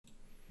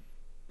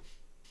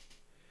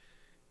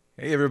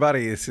Hey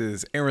everybody, this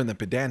is Aaron the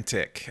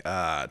Pedantic.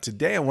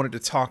 Today I wanted to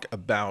talk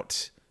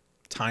about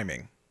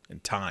timing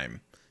and time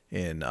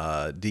in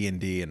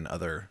D&D and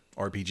other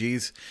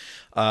RPGs.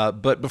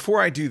 But before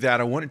I do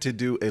that, I wanted to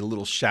do a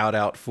little shout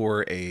out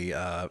for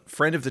a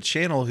friend of the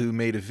channel who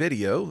made a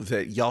video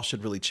that y'all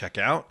should really check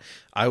out.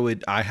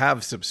 I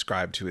have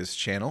subscribed to his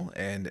channel,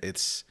 and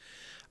it's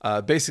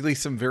basically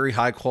some very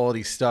high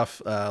quality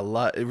stuff.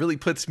 It really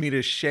puts me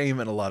to shame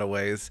in a lot of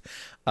ways.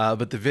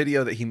 But the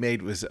video that he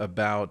made was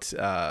about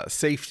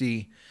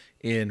safety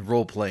in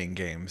role-playing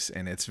games,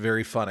 and it's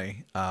very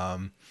funny.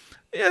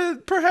 Yeah,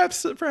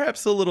 perhaps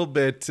a little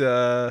bit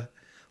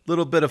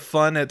of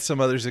fun at some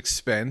others'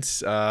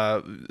 expense.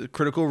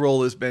 Critical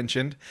Role is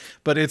mentioned,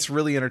 but it's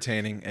really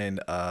entertaining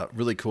and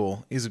really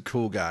cool. He's a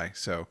cool guy,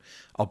 so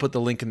I'll put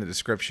the link in the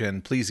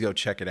description. Please go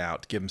check it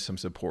out. Give him some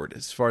support.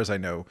 As far as I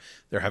know,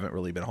 there haven't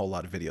really been a whole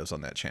lot of videos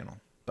on that channel,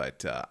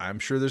 but I'm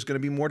sure there's going to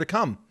be more to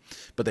come.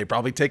 But they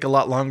probably take a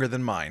lot longer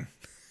than mine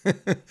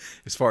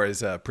as far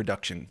as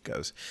production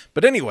goes.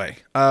 But anyway,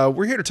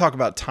 we're here to talk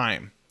about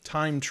time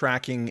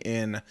tracking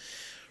in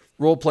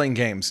role-playing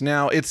games.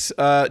 Now, it's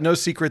no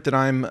secret that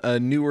I'm a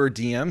newer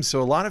DM,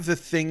 so a lot of the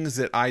things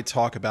that I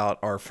talk about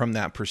are from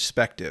that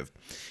perspective.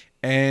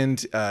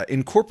 And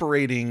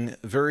incorporating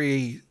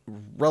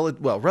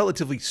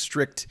relatively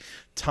strict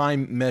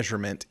time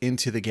measurement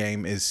into the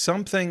game is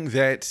something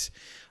that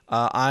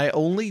I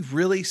only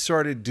really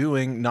started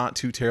doing not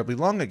too terribly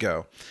long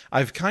ago.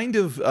 I've kind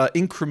of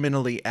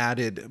incrementally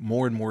added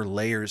more and more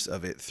layers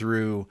of it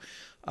through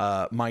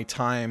my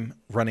time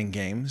running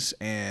games,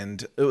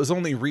 and it was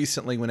only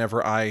recently,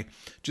 whenever I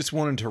just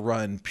wanted to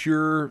run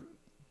pure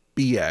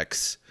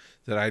BX,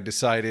 that I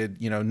decided,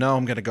 no,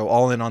 I'm going to go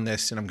all in on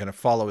this, and I'm going to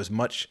follow as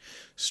much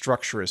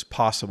structure as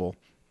possible.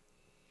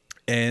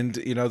 And,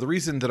 the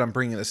reason that I'm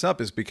bringing this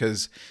up is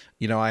because,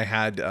 I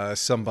had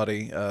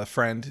somebody, a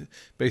friend,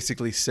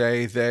 basically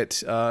say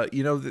that,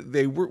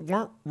 they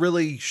weren't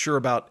really sure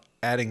about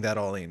adding that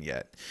all in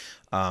yet.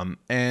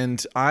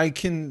 And I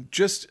can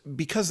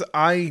because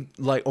I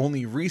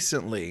only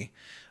recently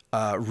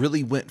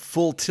really went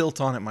full tilt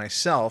on it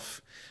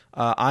myself,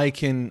 I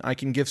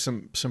can give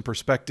some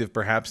perspective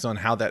perhaps on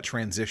how that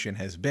transition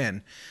has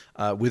been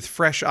with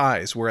fresh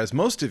eyes. Whereas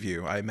most of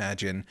you, I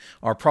imagine,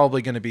 are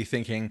probably going to be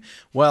thinking,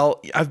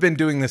 well, I've been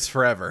doing this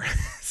forever.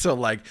 So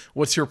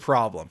what's your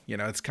problem?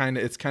 It's kind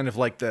of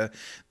like the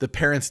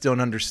parents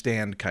don't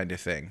understand kind of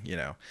thing,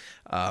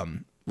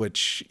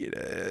 which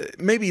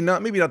maybe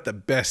not the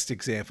best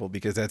example,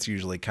 because that's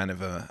usually kind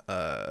of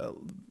a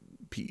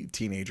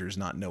teenagers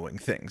not knowing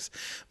things.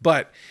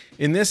 But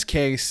in this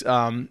case,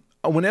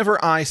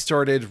 whenever I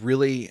started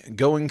really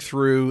going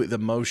through the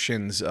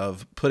motions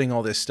of putting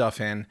all this stuff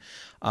in,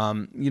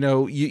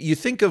 you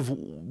think of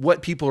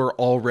what people are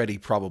already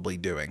probably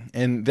doing.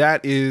 And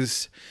that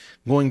is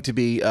going to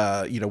be,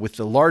 with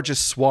the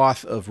largest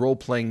swath of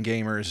role-playing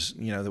gamers,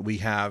 that we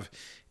have,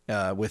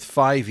 with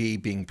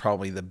 5e being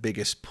probably the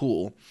biggest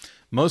pool.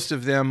 Most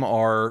of them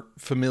are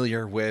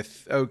familiar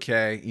with,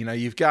 okay,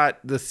 you've got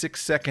the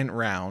 6-second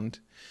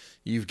round.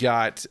 You've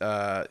got,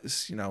 a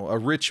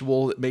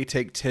ritual that may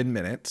take 10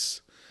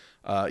 minutes.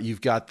 You've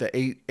got the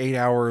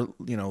 8-hour,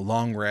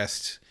 long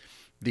rest,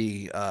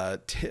 the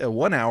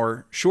 1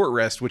 hour short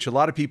rest, which a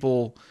lot of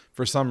people,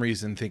 for some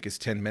reason, think is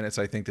 10 minutes.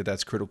 I think that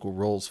that's Critical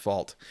Role's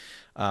fault.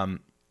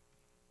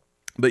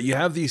 But you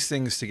have these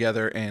things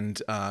together,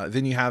 and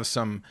then you have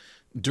some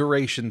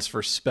durations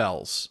for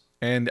spells.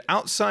 And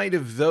outside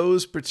of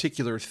those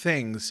particular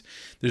things,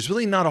 there's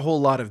really not a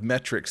whole lot of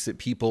metrics that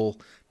people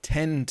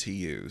tend to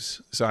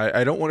use. So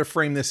I don't want to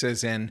frame this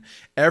as in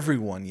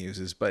everyone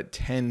uses, but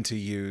tend to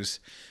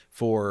use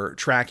for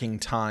tracking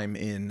time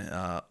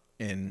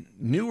in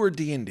newer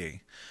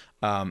D&D.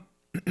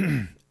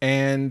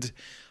 And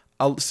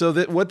so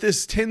that what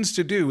this tends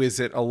to do is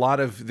that a lot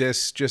of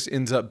this just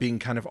ends up being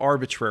kind of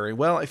arbitrary.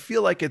 Well, I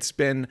feel like it's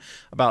been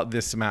about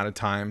this amount of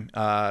time,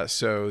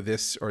 so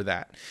this or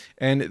that.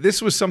 And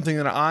this was something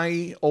that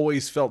I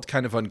always felt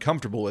kind of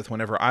uncomfortable with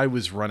whenever I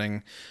was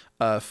running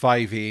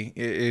 5e,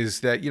 is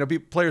that,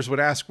 players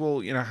would ask,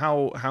 well,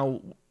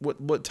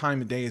 what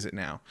time of day is it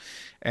now?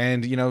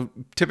 And,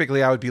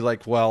 typically I would be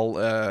like,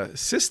 well,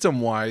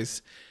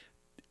 system-wise,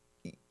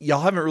 y'all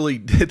haven't really,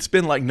 it's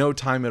been no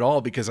time at all,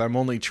 because I'm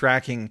only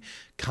tracking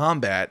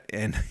combat,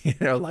 and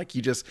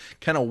you just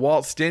kind of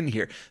waltzed in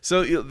here.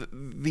 So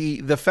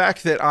the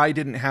fact that I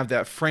didn't have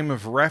that frame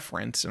of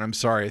reference, and I'm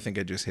sorry, I think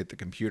I just hit the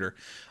computer,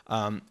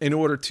 in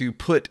order to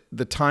put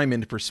the time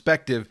into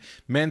perspective,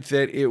 meant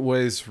that it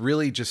was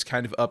really just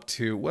kind of up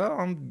to, well,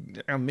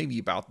 I'm maybe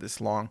about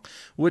this long,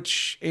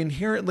 which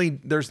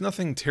inherently there's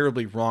nothing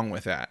terribly wrong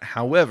with that.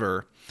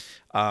 However,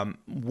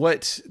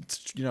 what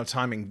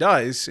timing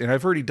does, and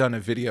I've already done a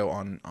video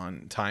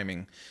on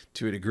timing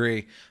to a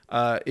degree,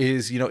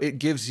 is it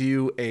gives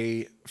you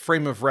a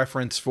frame of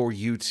reference for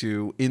you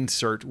to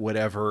insert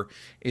whatever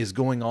is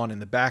going on in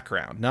the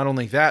background. Not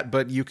only that,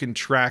 but you can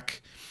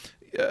track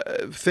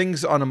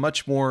things on a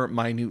much more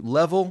minute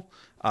level.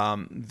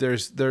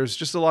 There's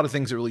just a lot of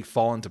things that really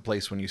fall into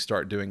place when you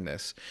start doing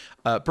this.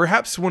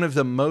 Perhaps one of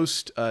the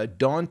most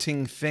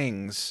daunting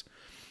things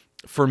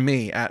for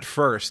me at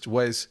first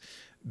was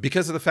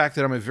because of the fact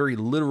that I'm a very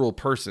literal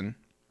person.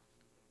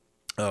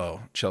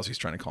 Oh, Chelsea's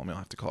trying to call me. I'll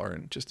have to call her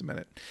in just a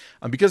minute.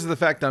 Because of the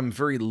fact that I'm a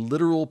very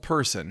literal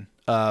person,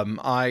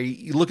 I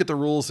look at the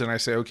rules and I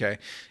say, okay,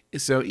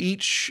 so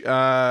each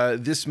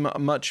this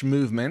much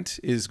movement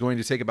is going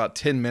to take about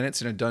 10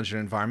 minutes in a dungeon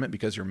environment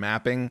because you're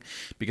mapping,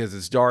 because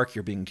it's dark,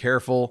 you're being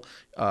careful,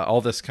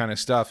 all this kind of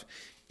stuff.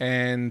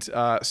 And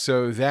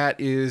so that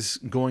is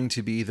going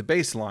to be the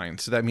baseline.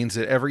 So that means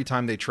that every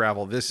time they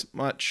travel this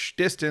much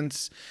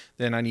distance,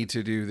 then I need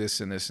to do this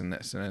and this and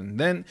this.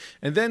 And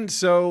then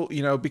so,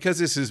 you know, because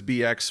this is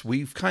BX,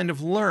 we've kind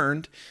of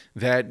learned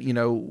that, you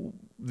know,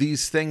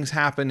 these things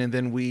happen, and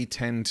then we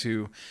tend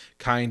to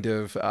kind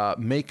of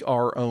make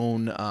our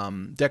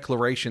own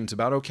declarations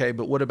about, okay,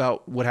 but what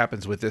about what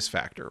happens with this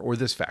factor or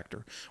this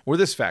factor or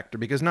this factor?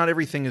 Because not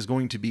everything is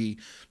going to be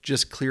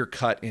just clear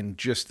cut in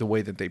just the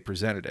way that they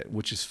presented it,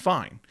 which is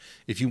fine.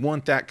 If you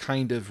want that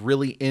kind of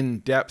really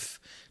in-depth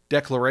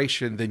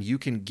declaration, then you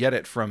can get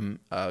it from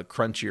a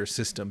crunchier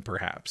system,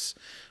 perhaps.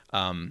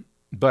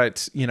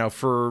 But, you know,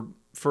 for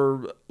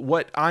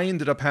what I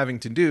ended up having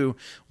to do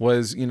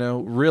was, you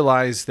know,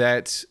 realize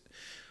that,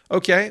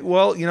 okay,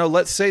 well, you know,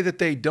 let's say that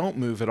they don't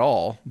move at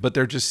all, but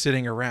they're just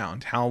sitting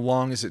around. How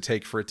long does it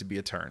take for it to be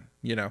a turn?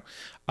 You know,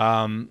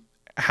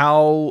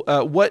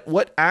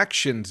 what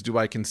actions do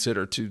I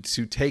consider to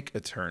take a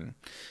turn?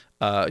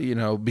 You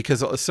know,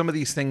 because some of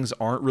these things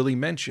aren't really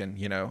mentioned,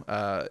 you know,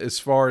 as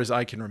far as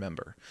I can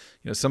remember.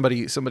 You know,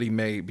 somebody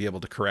may be able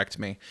to correct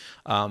me.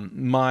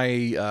 I'm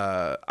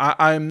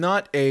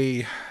not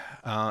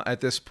at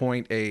this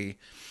point a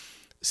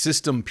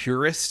system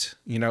purist,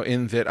 you know,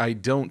 in that I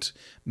don't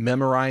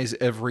memorize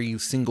every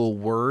single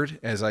word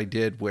as I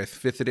did with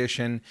 5th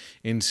edition.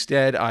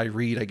 Instead, I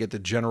get the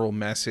general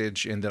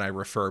message, and then I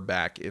refer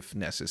back if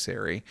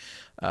necessary,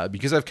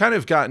 because I've kind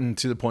of gotten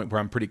to the point where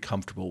I'm pretty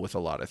comfortable with a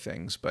lot of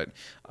things. But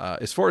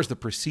as far as the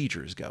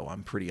procedures go,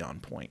 I'm pretty on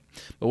point.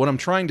 But what I'm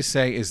trying to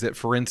say is that,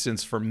 for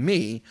instance, for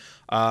me,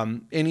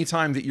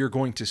 anytime that you're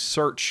going to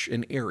search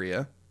an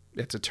area,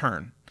 it's a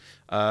turn.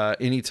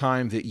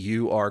 Anytime that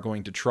you are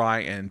going to try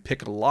and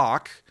pick a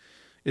lock,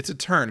 it's a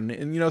turn.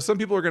 And, you know, some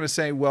people are going to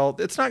say, well,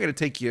 it's not going to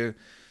take you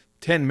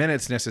 10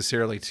 minutes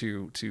necessarily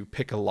to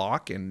pick a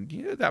lock. And,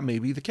 you know, that may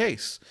be the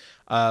case.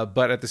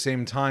 But at the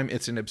same time,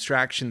 it's an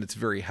abstraction that's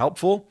very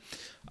helpful.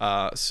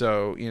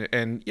 So, you know,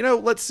 and, you know,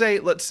 let's say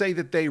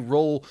that they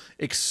roll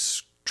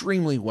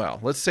extremely well.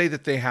 Let's say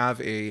that they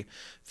have a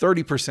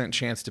 30%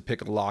 chance to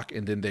pick a lock,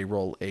 and then they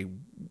roll a,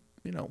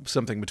 you know,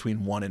 something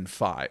between 1 and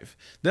 5.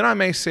 Then I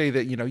may say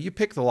that, you know, you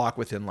pick the lock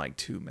within like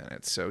 2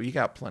 minutes. So you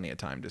got plenty of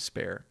time to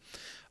spare.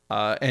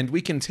 And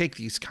we can take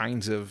these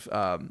kinds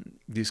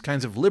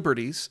of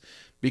liberties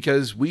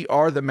because we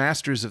are the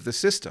masters of the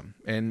system.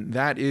 And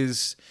that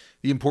is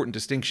the important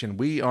distinction.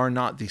 We are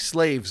not the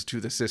slaves to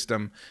the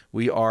system.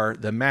 We are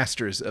the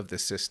masters of the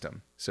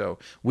system. So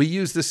we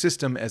use the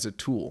system as a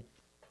tool.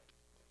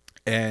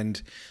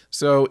 And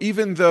so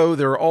even though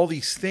there are all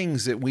these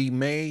things that we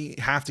may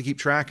have to keep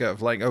track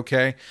of, like,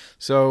 okay,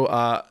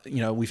 so,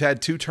 you know, we've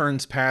had 2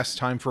 turns pass,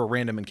 time for a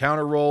random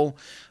encounter roll.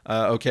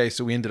 Okay,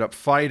 so we ended up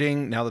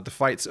fighting. Now that the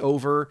fight's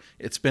over,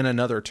 it's been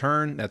another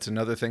turn. That's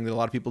another thing that a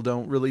lot of people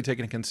don't really take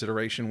into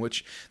consideration,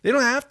 which they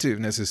don't have to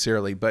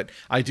necessarily. But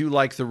I do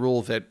like the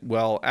rule that,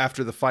 well,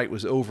 after the fight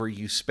was over,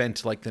 you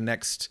spent like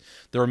the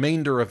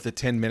remainder of the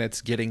 10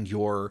 minutes getting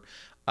your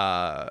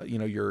you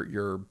know,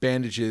 your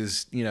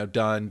bandages, you know,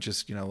 done,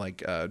 just, you know,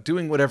 like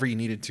doing whatever you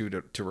needed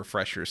to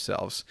refresh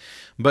yourselves.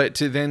 But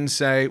to then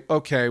say,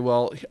 okay,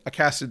 well, I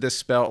casted this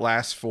spell, it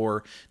lasts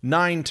for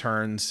 9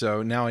 turns,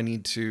 so now I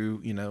need to,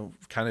 you know,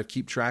 kind of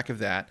keep track of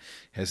that.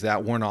 Has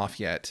that worn off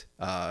yet?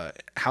 How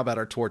about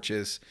our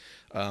torches?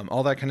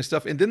 All that kind of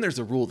stuff. And then there's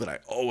a rule that I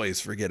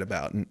always forget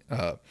about. And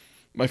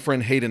my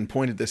friend Hayden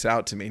pointed this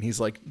out to me, and he's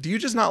like, do you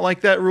just not like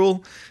that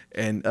rule?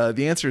 And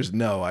the answer is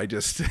no. I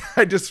just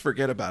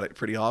forget about it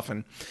pretty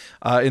often.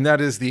 And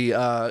that is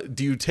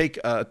do you take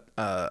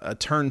a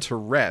turn to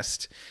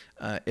rest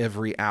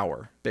every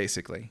hour,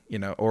 basically, you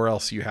know, or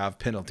else you have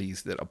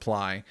penalties that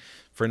apply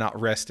for not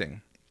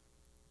resting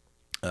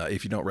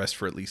if you don't rest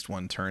for at least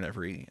 1 turn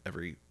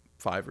every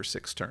 5 or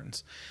 6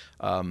 turns.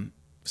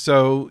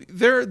 So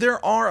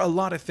there are a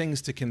lot of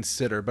things to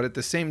consider, but at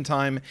the same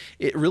time,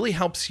 it really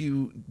helps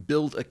you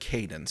build a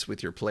cadence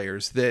with your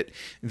players that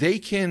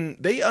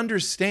they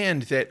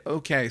understand that,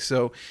 okay,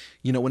 so,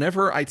 you know,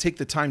 whenever I take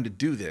the time to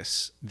do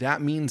this, that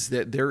means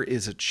that there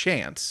is a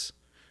chance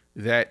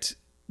that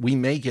we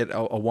may get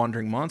a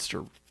wandering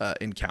monster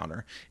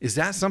encounter. Is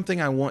that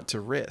something I want to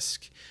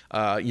risk?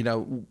 You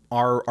know,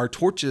 our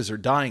torches are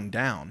dying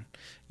down,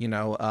 you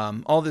know,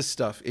 all this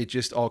stuff, it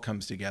just all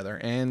comes together.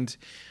 And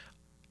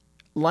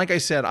like I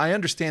said, I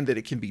understand that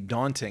it can be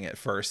daunting at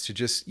first to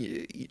just,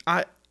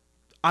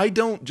 I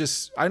don't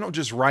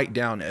just write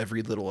down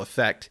every little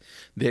effect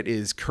that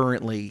is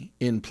currently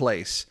in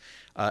place,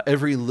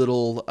 every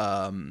little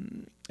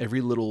every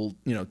little,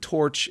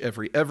 torch,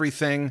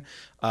 everything.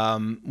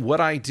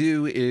 What I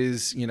do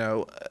is,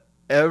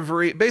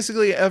 every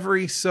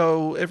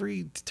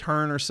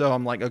turn or so,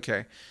 I'm like,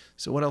 okay,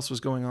 so what else was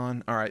going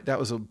on? All right, that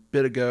was a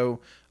bit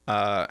ago.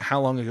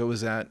 How long ago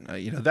was that?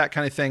 That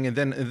kind of thing. And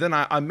then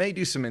I may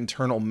do some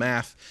internal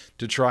math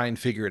to try and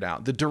figure it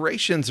out. The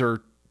durations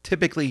are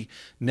typically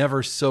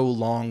never so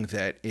long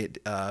that it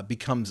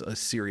becomes a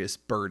serious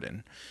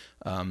burden.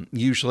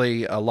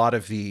 Usually a lot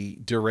of the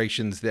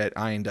durations that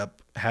I end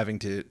up having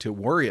to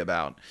worry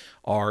about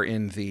are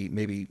in the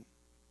maybe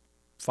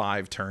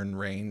 5-turn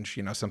range,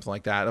 something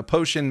like that. A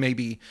potion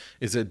maybe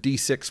is a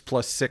D6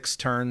 plus 6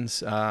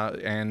 turns,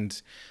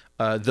 and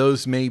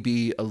those may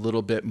be a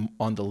little bit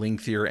on the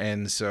lengthier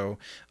end. So,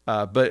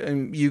 but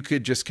you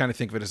could just kind of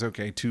think of it as,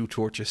 okay, 2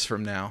 torches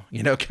from now,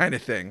 kind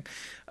of thing.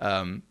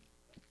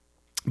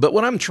 But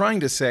what I'm trying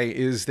to say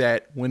is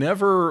that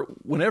whenever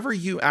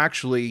you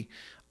actually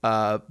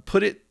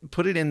put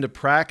it into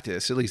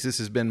practice, at least this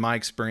has been my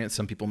experience,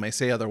 some people may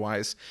say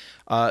otherwise,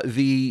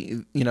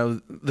 the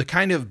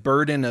kind of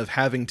burden of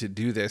having to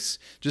do this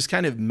just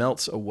kind of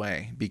melts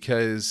away,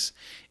 because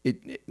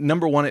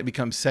number one, it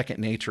becomes second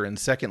nature, and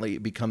secondly,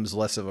 it becomes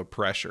less of a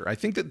pressure. I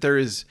think that there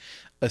is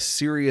a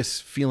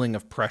serious feeling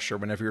of pressure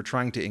whenever you're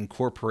trying to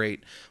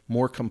incorporate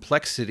more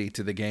complexity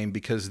to the game,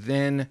 because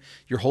then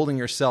you're holding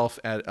yourself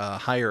at a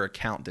higher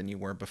account than you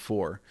were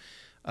before.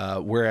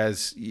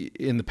 Whereas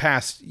in the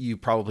past, you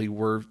probably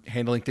were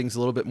handling things a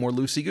little bit more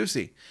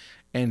loosey-goosey,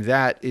 and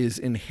that is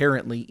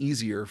inherently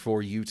easier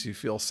for you to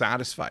feel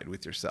satisfied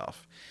with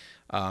yourself.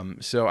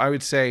 So I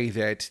would say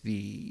that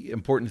the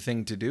important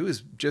thing to do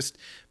is just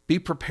be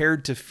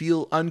prepared to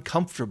feel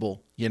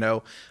uncomfortable,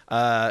 with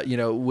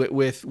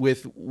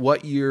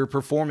what your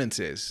performance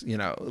is.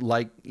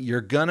 Like,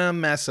 you're gonna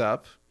mess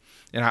up.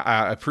 And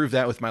I proved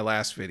that with my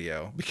last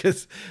video,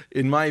 because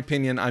in my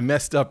opinion, I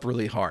messed up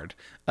really hard.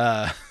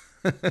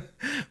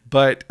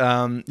 But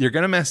you're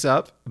going to mess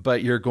up,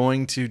 but you're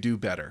going to do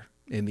better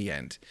in the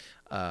end.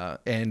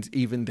 And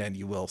even then,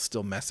 you will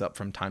still mess up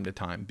from time to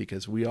time,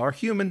 because we are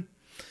human,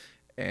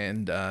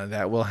 and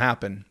that will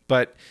happen.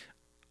 But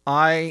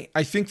I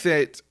think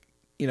that,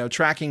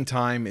 tracking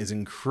time is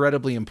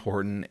incredibly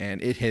important,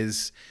 and it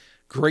has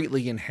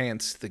greatly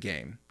enhanced the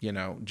game.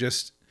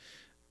 Just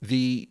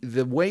the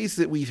ways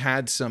that we've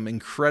had some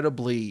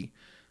incredibly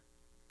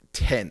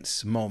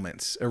tense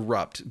moments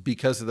erupt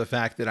because of the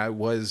fact that I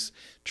was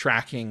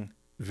tracking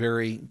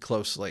very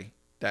closely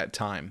that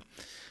time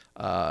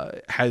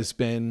has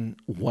been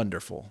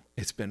wonderful.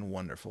 It's been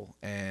wonderful.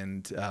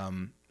 And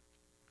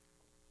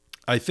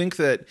I think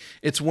that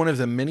it's one of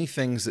the many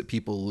things that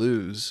people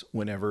lose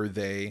whenever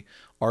they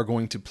are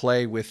going to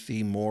play with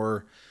the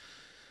more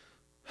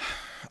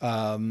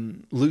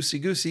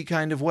loosey-goosey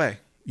kind of way.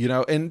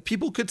 And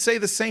people could say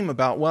the same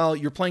about, well,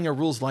 you're playing a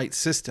rules light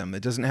system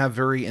that doesn't have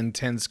very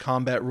intense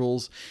combat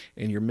rules,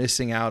 and you're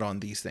missing out on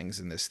these things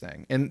in this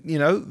thing. And,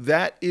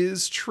 that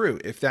is true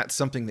if that's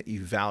something that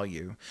you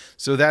value.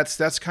 So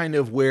that's kind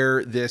of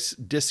where this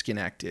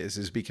disconnect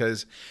is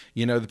because,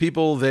 the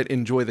people that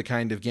enjoy the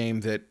kind of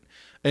game that,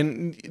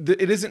 and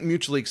it isn't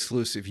mutually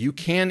exclusive. You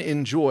can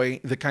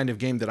enjoy the kind of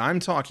game that I'm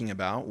talking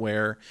about,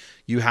 where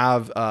you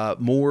have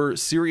more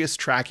serious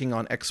tracking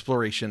on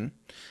exploration,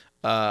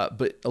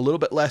 but a little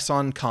bit less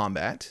on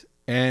combat,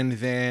 and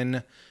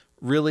then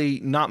really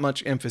not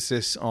much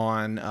emphasis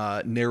on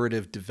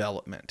narrative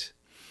development.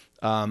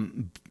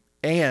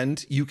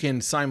 And you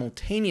can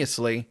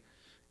simultaneously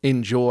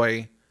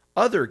enjoy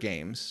other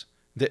games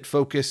that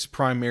focus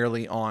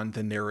primarily on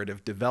the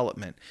narrative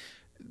development.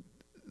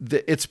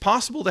 It's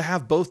possible to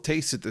have both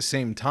tastes at the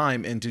same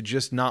time and to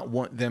just not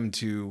want them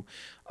to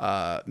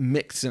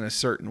mix in a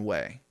certain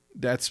way.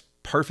 That's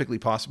perfectly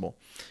possible.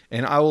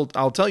 And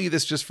I'll tell you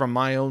this just from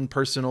my own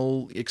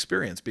personal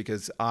experience,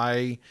 because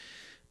I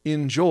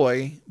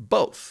enjoy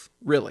both,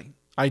 really.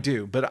 I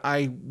do. But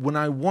when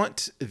I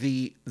want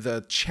the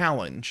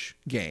challenge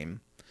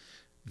game,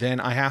 then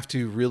I have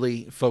to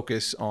really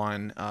focus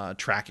on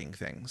tracking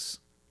things,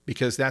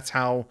 because that's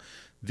how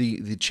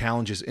the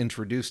challenge is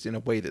introduced in a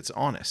way that's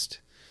honest.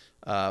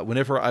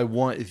 Whenever I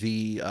want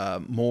the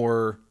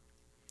more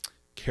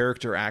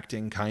character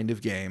acting kind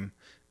of game,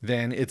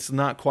 then it's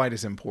not quite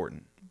as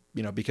important,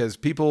 because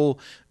people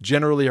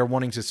generally are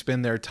wanting to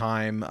spend their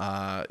time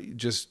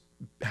just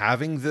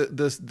having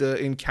the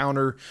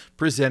encounter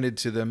presented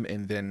to them,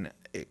 and then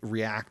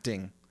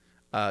reacting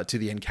to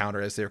the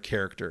encounter as their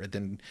character, and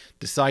then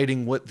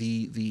deciding what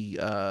the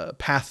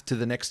path to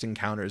the next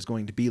encounter is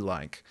going to be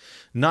like.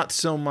 Not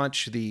so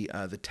much the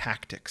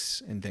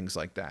tactics and things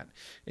like that.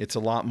 It's a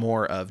lot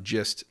more of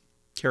just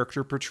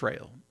character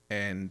portrayal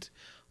and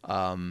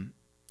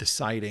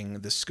deciding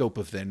the scope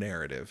of the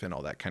narrative and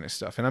all that kind of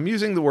stuff. And I'm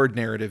using the word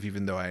narrative,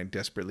 even though I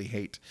desperately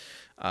hate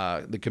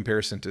the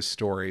comparison to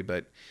story.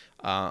 But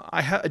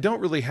I don't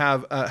really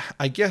have.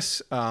 I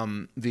guess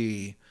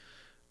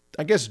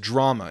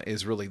drama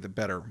is really the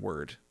better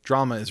word.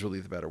 Drama is really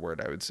the better word,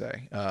 I would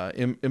say.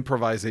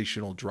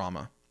 Improvisational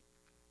drama.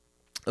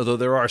 Although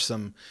there are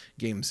some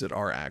games that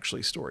are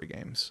actually story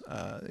games.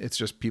 It's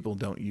just people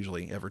don't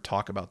usually ever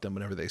talk about them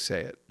whenever they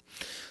say it.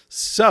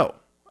 So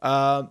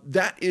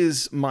that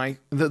is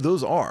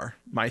those are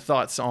my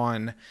thoughts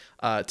on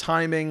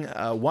timing,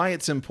 why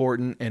it's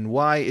important, and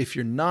why, if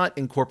you're not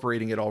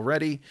incorporating it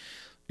already,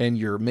 and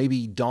you're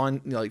maybe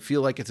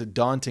feel like it's a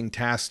daunting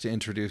task to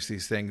introduce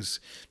these things,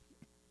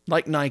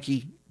 like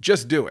Nike,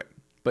 just do it.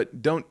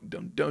 But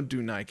don't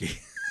do Nike.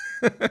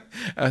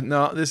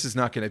 No, this is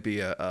not going to be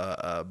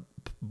a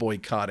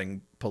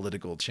boycotting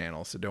political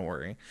channel, so don't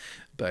worry.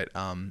 But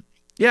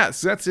yeah,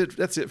 so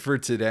that's it for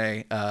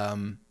today.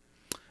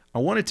 I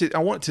want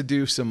to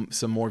do some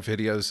more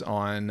videos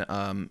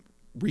on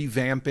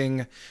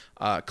revamping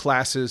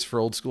classes for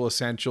Old School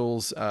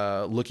Essentials,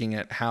 looking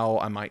at how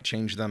I might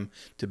change them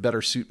to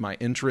better suit my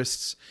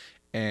interests,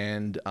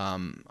 and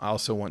I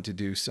also want to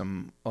do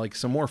some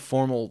more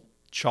formal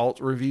Chalt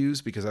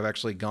reviews, because I've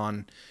actually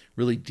gone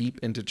really deep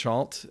into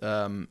Chalt,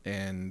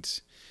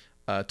 and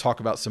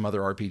talk about some other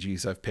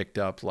RPGs I've picked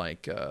up,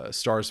 like not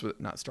Stars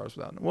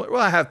Without. Well,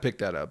 I have picked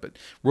that up, but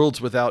Worlds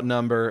Without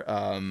Number,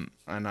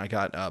 and I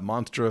got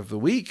Monster of the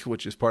Week,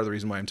 which is part of the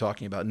reason why I'm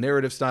talking about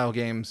narrative style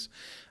games.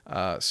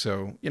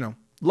 So a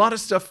lot of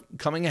stuff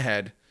coming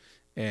ahead,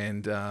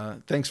 and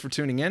thanks for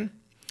tuning in,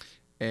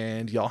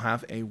 and y'all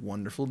have a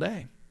wonderful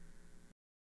day.